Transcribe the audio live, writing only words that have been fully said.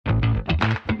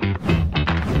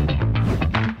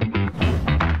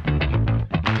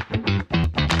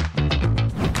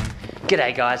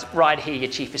G'day guys, Ryan here,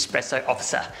 your Chief Espresso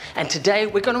Officer, and today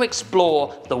we're going to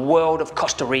explore the world of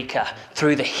Costa Rica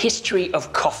through the history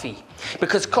of coffee.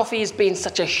 Because coffee has been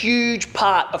such a huge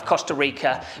part of Costa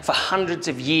Rica for hundreds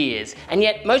of years, and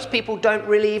yet most people don't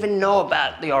really even know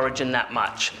about the origin that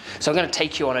much. So I'm going to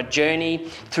take you on a journey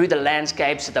through the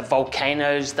landscapes of the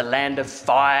volcanoes, the land of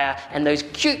fire, and those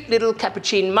cute little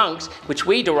Capuchin monks, which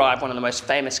we derive one of the most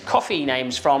famous coffee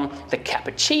names from, the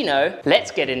cappuccino.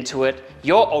 Let's get into it,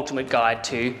 your ultimate guide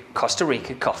to Costa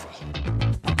Rican coffee.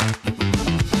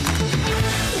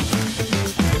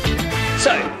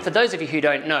 So, for those of you who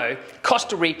don't know,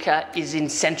 Costa Rica is in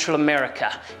Central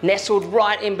America, nestled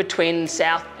right in between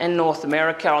South and North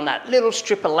America on that little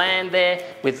strip of land there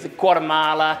with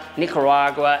Guatemala,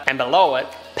 Nicaragua, and below it,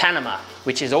 Panama,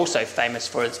 which is also famous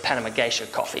for its Panama Geisha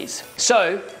coffees.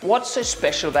 So, what's so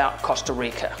special about Costa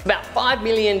Rica? About 5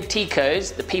 million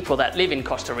Ticos, the people that live in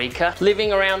Costa Rica,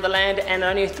 living around the land, and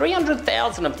only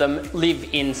 300,000 of them live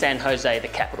in San Jose, the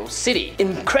capital city.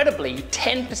 Incredibly,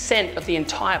 10% of the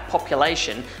entire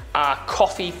population are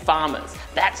coffee farmers.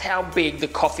 That's how big the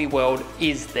coffee world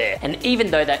is there. And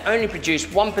even though they only produce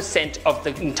 1% of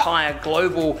the entire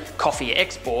global coffee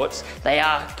exports, they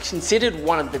are considered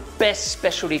one of the best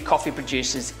specialty coffee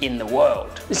producers in the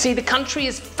world. You see, the country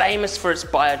is famous for its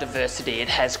biodiversity. It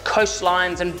has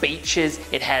coastlines and beaches,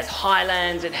 it has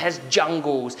highlands, it has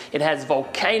jungles, it has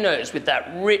volcanoes with that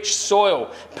rich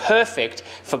soil, perfect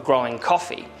for growing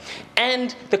coffee.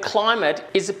 And the climate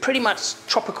is a pretty much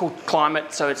tropical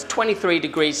climate, so it's 23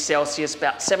 degrees Celsius,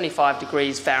 about 75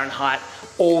 degrees Fahrenheit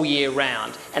all year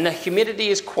round, and the humidity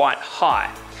is quite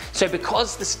high. So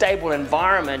because the stable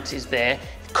environment is there,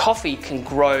 coffee can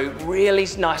grow really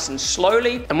nice and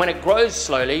slowly, and when it grows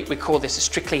slowly, we call this a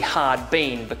strictly hard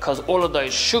bean, because all of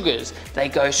those sugars, they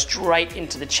go straight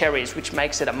into the cherries, which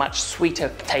makes it a much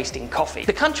sweeter tasting coffee.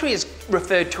 The country is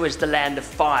referred to as the land of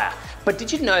fire. But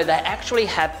did you know they actually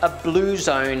have a blue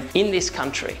zone in this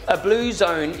country? A blue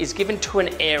zone is given to an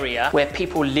area where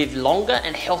people live longer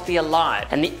and healthier lives.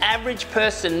 And the average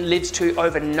person lives to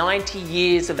over 90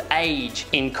 years of age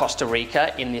in Costa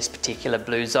Rica in this particular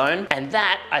blue zone. And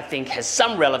that, I think, has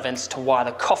some relevance to why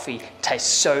the coffee tastes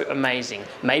so amazing.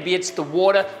 Maybe it's the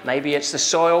water, maybe it's the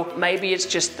soil, maybe it's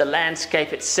just the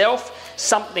landscape itself.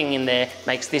 Something in there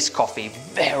makes this coffee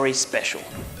very special.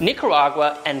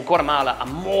 Nicaragua and Guatemala are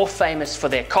more famous for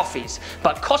their coffees,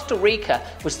 but Costa Rica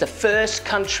was the first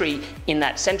country in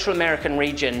that Central American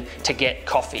region to get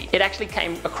coffee. It actually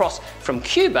came across from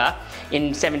Cuba in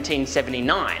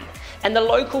 1779. And the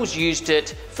locals used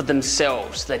it for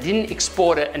themselves. They didn't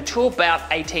export it until about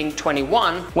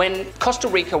 1821, when Costa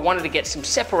Rica wanted to get some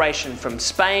separation from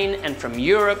Spain and from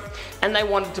Europe, and they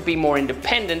wanted to be more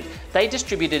independent. They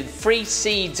distributed free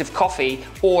seeds of coffee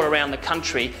all around the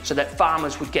country so that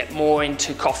farmers would get more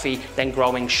into coffee than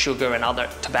growing sugar and other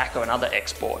tobacco and other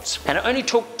exports. And it only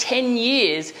took 10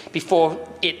 years before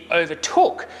it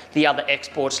overtook the other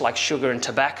exports like sugar and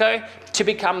tobacco to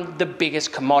become the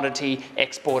biggest commodity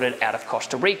exported out of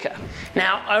Costa Rica.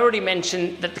 Now, I already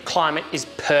mentioned that the climate is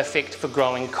perfect for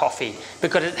growing coffee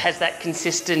because it has that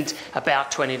consistent about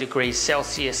 20 degrees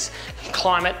Celsius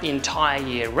climate the entire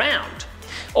year round.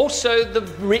 Also, the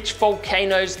rich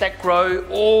volcanoes that grow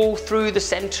all through the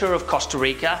center of Costa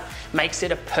Rica makes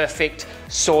it a perfect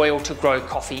soil to grow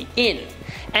coffee in.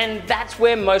 And that's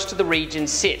where most of the region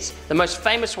sits. The most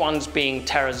famous ones being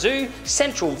Tarrazú,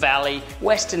 Central Valley,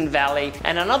 Western Valley,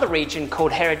 and another region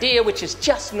called Heredia, which is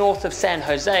just north of San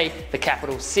Jose, the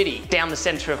capital city. Down the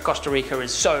center of Costa Rica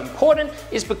is so important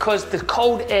is because the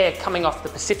cold air coming off the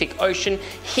Pacific Ocean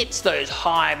hits those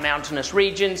high mountainous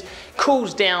regions,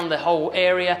 cools down the whole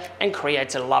area, and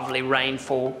creates a lovely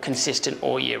rainfall consistent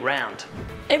all year round.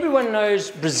 Everyone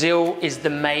knows Brazil is the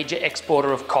major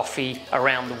exporter of coffee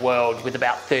around the world with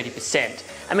about 30%.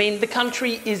 I mean, the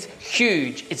country is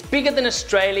huge. It's bigger than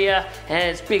Australia and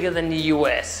it's bigger than the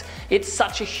US. It's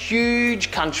such a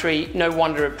huge country, no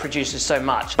wonder it produces so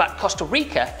much. But Costa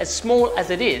Rica, as small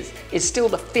as it is still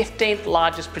the 15th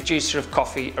largest producer of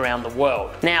coffee around the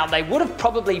world. Now, they would have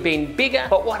probably been bigger,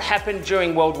 but what happened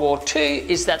during World War II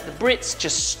is that the Brits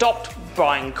just stopped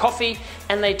buying coffee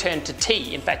and they turned to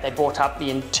tea. In fact, they bought up the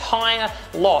entire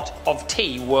lot of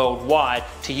tea worldwide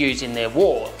to use in their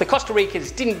war. The Costa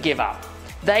Ricans didn't give up.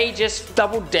 They just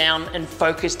doubled down and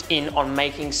focused in on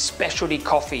making specialty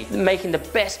coffee, making the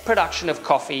best production of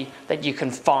coffee that you can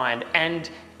find. And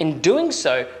In doing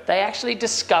so, they actually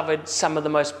discovered some of the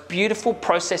most beautiful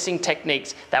processing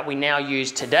techniques that we now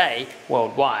use today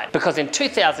worldwide. Because in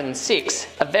 2006,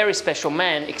 a very special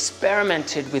man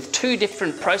experimented with 2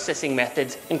 different processing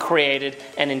methods and created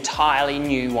an entirely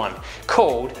new one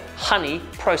called honey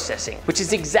processing, which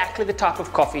is exactly the type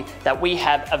of coffee that we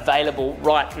have available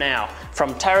right now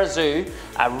from Tarrazú,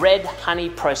 a red honey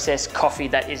processed coffee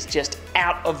that is just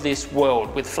out of this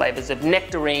world with flavors of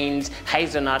nectarines,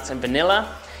 hazelnuts and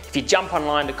vanilla. If you jump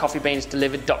online to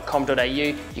coffeebeansdelivered.com.au,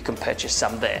 you can purchase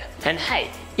some there. And hey,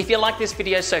 if you like this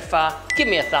video so far, give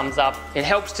me a thumbs up. It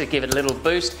helps to give it a little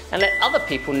boost and let other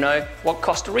people know what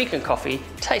Costa Rican coffee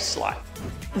tastes like.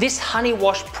 This honey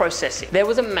wash processing. There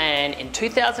was a man in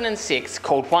 2006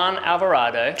 called Juan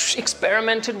Alvarado,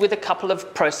 experimented with a couple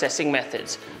of processing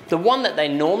methods. The one that they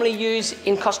normally use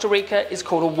in Costa Rica is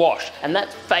called a wash, and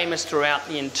that's famous throughout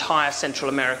the entire Central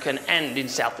American and in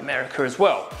South America as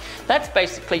well. That's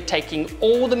basically taking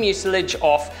all the mucilage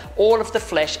off, all of the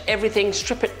flesh, everything,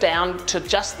 strip it down to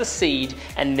just the seed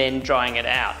and then drying it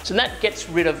out. So that gets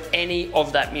rid of any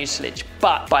of that mucilage.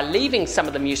 But by leaving some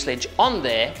of the mucilage on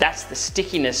there, that's the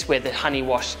stickiness where the honey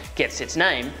wash gets its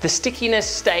name. The stickiness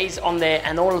stays on there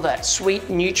and all of that sweet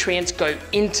nutrients go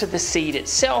into the seed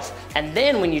itself, and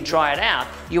then when you dry it out,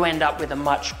 you end up with a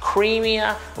much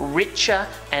creamier, richer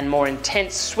and more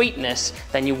intense sweetness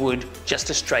than you would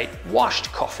just a straight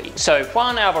washed coffee. So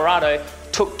Juan Alvarado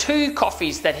took 2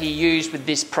 coffees that he used with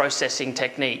this processing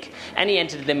technique and he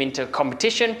entered them into a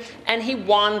competition and he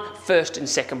won first and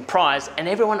second prize, and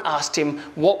everyone asked him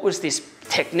what was this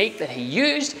technique that he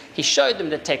used. He showed them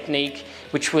the technique,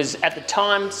 which was at the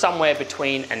time somewhere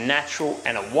between a natural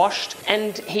and a washed,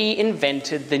 and he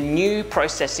invented the new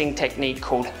processing technique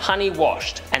called honey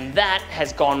washed, and that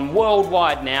has gone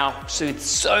worldwide now, with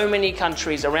so many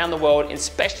countries around the world,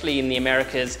 especially in the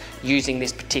Americas, using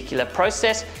this particular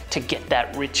process to get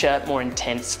that richer, more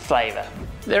intense flavor.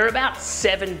 There are about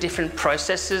 7 different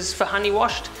processes for honey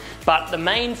washed, but the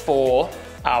main 4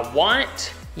 are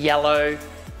white, yellow,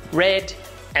 red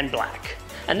and black.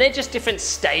 And they're just different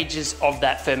stages of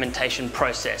that fermentation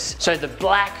process. So the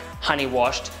black honey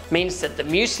washed means that the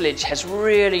mucilage has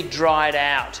really dried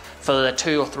out for the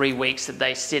 2 or 3 weeks that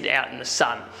they sit out in the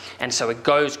sun. And so it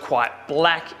goes quite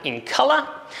black in color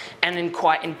and then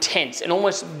quite intense and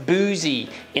almost boozy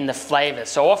in the flavor.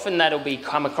 So often that'll be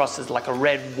come across as like a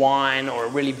red wine or a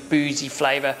really boozy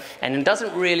flavor, and it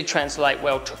doesn't really translate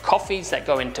well to coffees that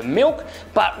go into milk,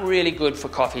 but really good for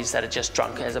coffees that are just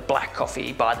drunk as a black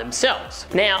coffee by themselves.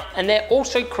 Now, and they're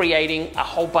also creating a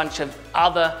whole bunch of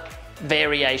other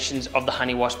variations of the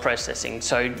honey wash processing.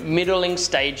 So middling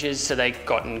stages, so they've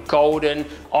gotten golden,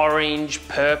 orange,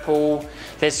 purple.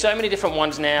 There's so many different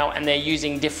ones now, and they're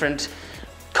using different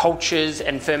cultures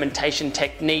and fermentation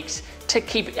techniques to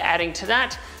keep adding to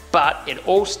that. But it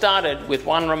all started with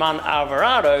Juan Ramon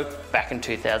Alvarado back in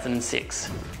 2006.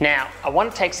 Now, I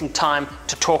want to take some time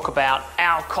to talk about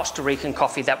our Costa Rican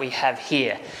coffee that we have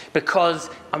here, because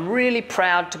I'm really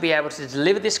proud to be able to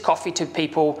deliver this coffee to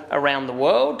people around the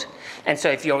world. And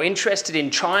so if you're interested in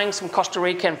trying some Costa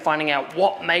Rica and finding out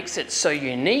what makes it so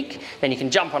unique, then you can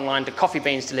jump online to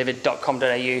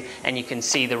coffeebeansdelivered.com.au and you can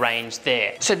see the range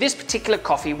there. So this particular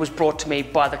coffee was brought to me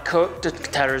by the Costa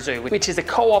Tarrazú, which is a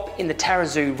co-op in the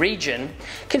Tarrazú region,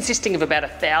 consisting of about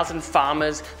 1,000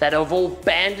 farmers that have all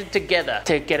banded together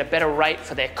to get a better rate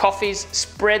for their coffees,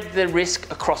 spread the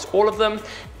risk across all of them,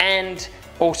 and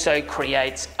also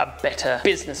creates a better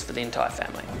business for the entire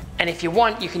family. And if you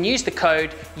want, you can use the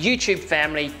code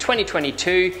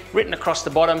YouTubeFamily2022 written across the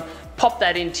bottom, pop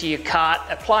that into your cart,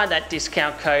 apply that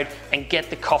discount code and get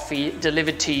the coffee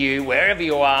delivered to you wherever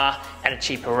you are at a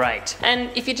cheaper rate. And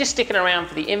if you're just sticking around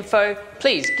for the info,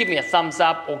 please give me a thumbs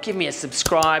up or give me a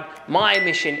subscribe. My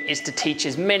mission is to teach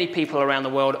as many people around the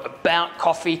world about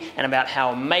coffee and about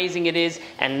how amazing it is,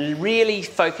 and really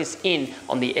focus in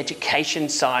on the education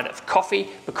side of coffee,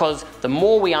 because the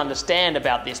more we understand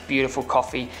about this beautiful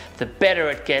coffee, the better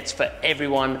it gets for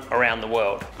everyone around the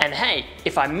world. And hey,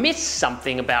 if I missed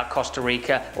something about Costa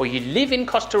Rica, or you live in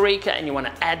Costa Rica and you want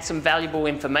to add some valuable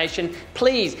information,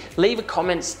 please leave a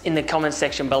comment in the comment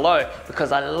section below,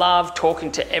 because I love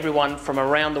talking to everyone from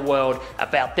around the world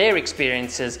about their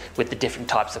experiences with the different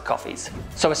types of coffees.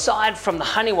 So aside from the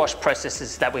honey wash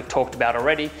processes that we've talked about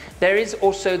already, there is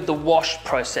also the wash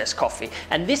process coffee,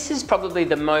 and this is probably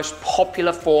the most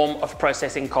popular form of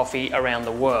processing coffee around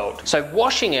the world. So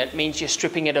washing it means you're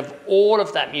stripping it of all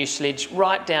of that mucilage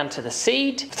right down to the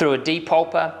seed through a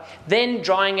depulper, then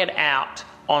drying it out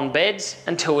on beds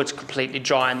until it's completely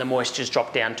dry and the moisture's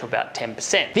dropped down to about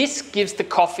 10%. This gives the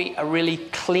coffee a really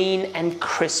clean and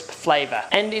crisp flavor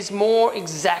and is more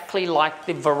exactly like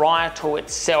the varietal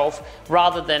itself,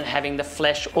 rather than having the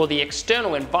flesh or the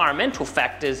external environmental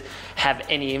factors have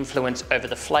any influence over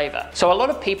the flavor. So a lot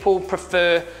of people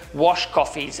prefer wash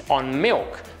coffees on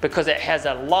milk because it has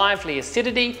a lively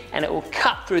acidity and it will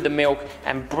cut through the milk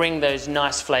and bring those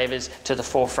nice flavors to the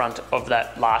forefront of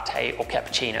that latte or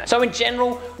cappuccino. So in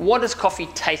general, what does coffee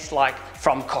taste like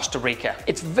from Costa Rica?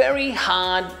 It's very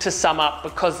hard to sum up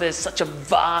because there's such a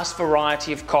vast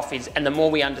variety of coffees, and the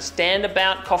more we understand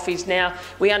about coffees now,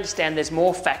 we understand there's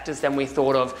more factors than we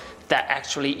thought of that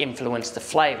actually influence the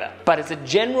flavor. But as a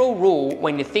general rule,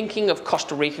 when you're thinking of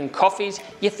Costa Rican coffees,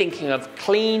 you're thinking of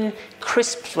clean,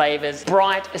 crisp flavors,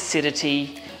 bright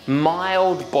acidity,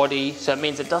 mild body, so it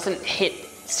means it doesn't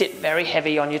sit very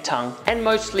heavy on your tongue, and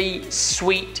mostly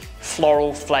sweet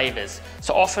floral flavors.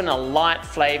 So often a light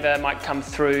flavor might come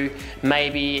through,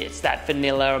 maybe it's that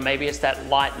vanilla or maybe it's that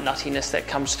light nuttiness that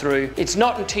comes through. It's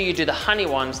not until you do the honey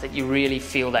ones that you really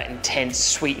feel that intense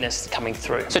sweetness coming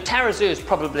through. So Tarrazú is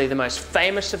probably the most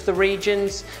famous of the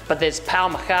regions, but there's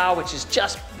Palmajal, which is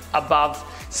just above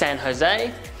San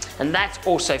Jose, and that's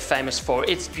also famous for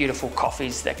its beautiful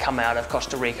coffees that come out of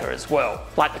Costa Rica as well.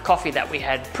 Like the coffee that we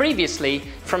had previously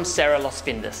from Cerro Los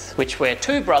Vindes, which were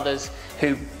two brothers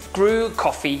who grew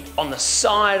coffee on the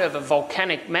side of a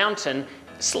volcanic mountain,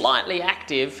 slightly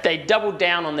active. They doubled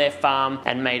down on their farm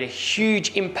and made a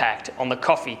huge impact on the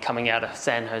coffee coming out of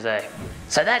San Jose.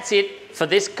 So that's it for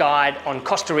this guide on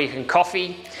Costa Rican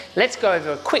coffee. Let's go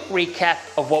over a quick recap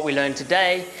of what we learned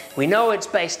today. We know it's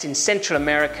based in Central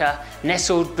America,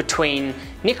 nestled between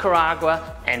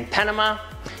Nicaragua and Panama,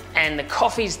 and the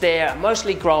coffees there are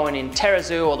mostly grown in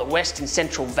Tarrazú or the west and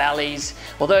central valleys,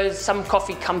 although some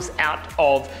coffee comes out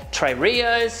of Tres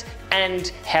Rios and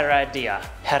Heredia.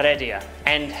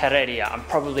 I'm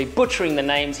probably butchering the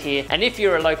names here, and if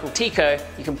you're a local Tico,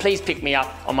 you can please pick me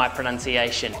up on my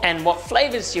pronunciation. And what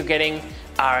flavors you're getting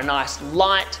are a nice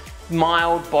light,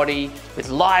 mild body with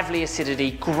lively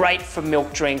acidity, great for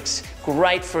milk drinks,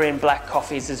 great for in black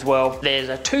coffees as well.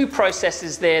 There's two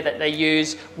processes there that they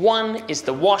use. One is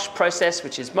the wash process,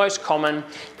 which is most common,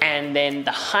 and then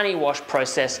the honey wash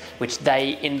process, which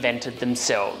they invented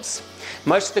themselves.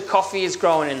 Most of the coffee is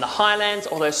grown in the highlands,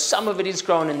 although some of it is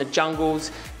grown in the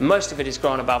jungles. Most of it is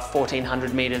grown above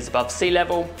 1400 meters above sea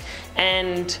level,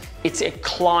 and it's a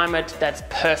climate that's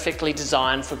perfectly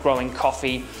designed for growing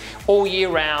coffee all year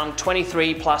round,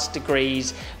 23 plus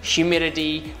degrees,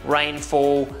 humidity,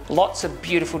 rainfall, lots of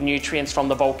beautiful nutrients from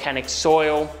the volcanic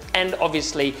soil, and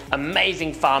obviously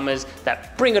amazing farmers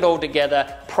that bring it all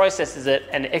together, processes it,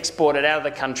 and export it out of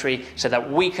the country so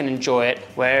that we can enjoy it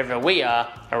wherever we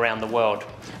are around the world.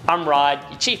 I'm Ride,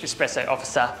 your Chief Espresso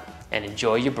Officer, and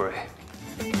enjoy your brew.